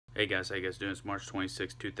Hey guys, how you guys doing? It's March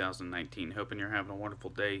 26, 2019. Hoping you're having a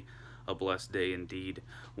wonderful day, a blessed day indeed.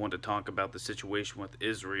 Want to talk about the situation with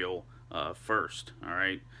Israel first,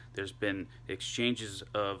 alright? There's been exchanges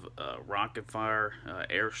of rocket fire,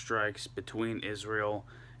 airstrikes between Israel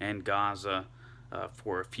and Gaza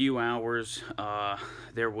for a few hours.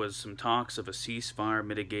 There was some talks of a ceasefire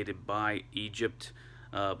mitigated by Egypt,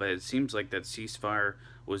 but it seems like that ceasefire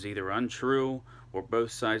was either untrue or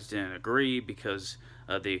both sides didn't agree because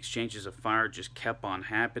the exchanges of fire just kept on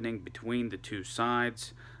happening between the two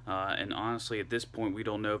sides. And honestly, at this point, we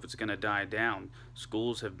don't know if it's going to die down.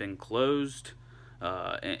 Schools have been closed,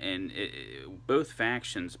 both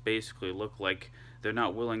factions basically look like they're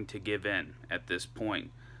not willing to give in at this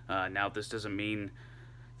point. Now, this doesn't mean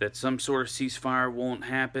that some sort of ceasefire won't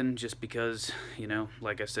happen just because,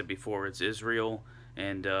 like I said before, it's Israel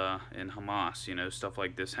and Hamas. Stuff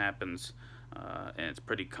like this happens, and it's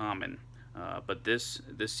pretty common. But this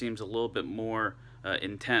seems a little bit more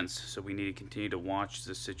intense, so we need to continue to watch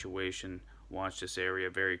this situation, watch this area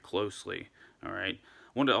very closely. All right.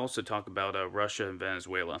 I want to also talk about Russia and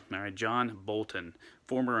Venezuela. All right, John Bolton,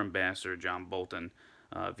 former ambassador John Bolton,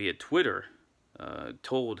 via Twitter,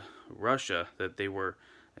 told Russia that they were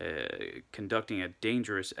conducting a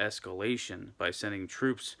dangerous escalation by sending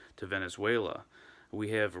troops to Venezuela.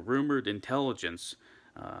 We have rumored intelligence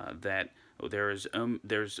that there's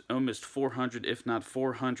almost 400, if not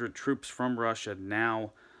 400, troops from Russia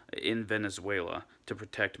now in Venezuela to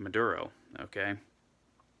protect Maduro. Okay,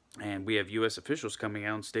 and we have U.S. officials coming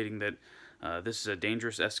out and stating that this is a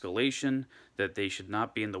dangerous escalation, that they should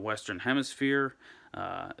not be in the Western Hemisphere,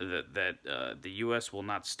 that the U.S. will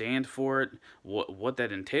not stand for it. What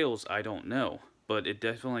that entails, I don't know, but it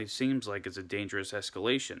definitely seems like it's a dangerous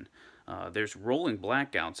escalation. There's rolling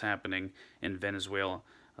blackouts happening in Venezuela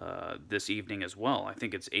this evening as well. I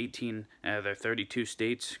think it's 18 out of their 32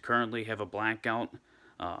 states currently have a blackout.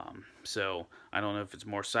 So I don't know if it's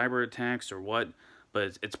more cyber attacks or what,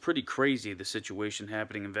 but it's pretty crazy, the situation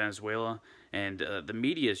happening in Venezuela, and the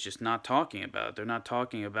media is just not talking about it. They're not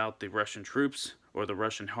talking about the Russian troops or the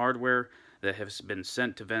Russian hardware that has been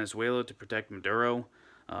sent to Venezuela to protect Maduro.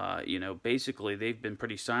 Basically they've been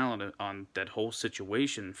pretty silent on that whole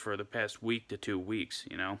situation for the past week to 2 weeks,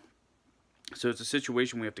 So it's a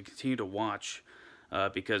situation we have to continue to watch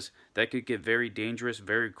because that could get very dangerous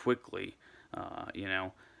very quickly.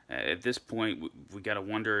 At this point, we got to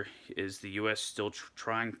wonder, is the U.S. still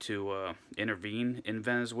trying to intervene in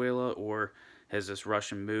Venezuela, or has this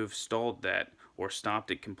Russian move stalled that or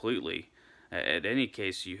stopped it completely? At any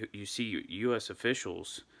case, you see U.S.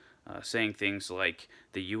 officials saying things like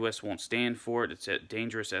the U.S. won't stand for it, it's a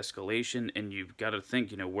dangerous escalation, and you've got to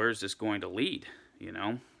think, where is this going to lead,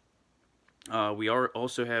 We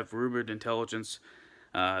also have rumored intelligence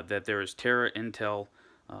that there is terror intel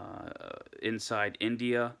inside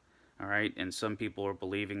India, all right, and some people are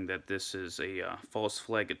believing that this is a false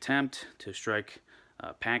flag attempt to strike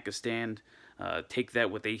Pakistan. Take that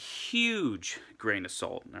with a huge grain of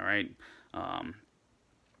salt, all right.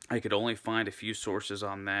 I could only find a few sources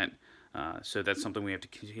on that, so that's something we have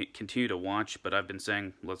to continue to watch, but I've been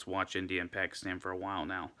saying let's watch India and Pakistan for a while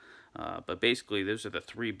now. But basically, those are the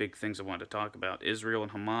three big things I wanted to talk about: Israel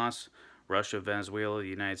and Hamas, Russia, Venezuela, the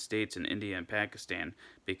United States, and India and Pakistan,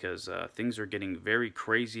 because things are getting very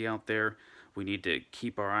crazy out there. We need to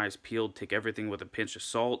keep our eyes peeled, take everything with a pinch of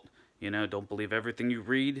salt. Don't believe everything you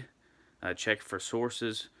read. Check for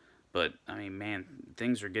sources. But, I mean, man,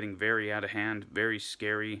 things are getting very out of hand, very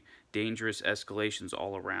scary, dangerous escalations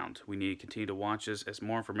all around. We need to continue to watch this. As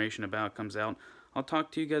more information about it comes out, I'll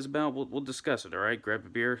talk to you guys about it. We'll discuss it, all right? Grab a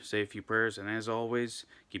beer, say a few prayers, and as always,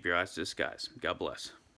 keep your eyes to the skies. God bless.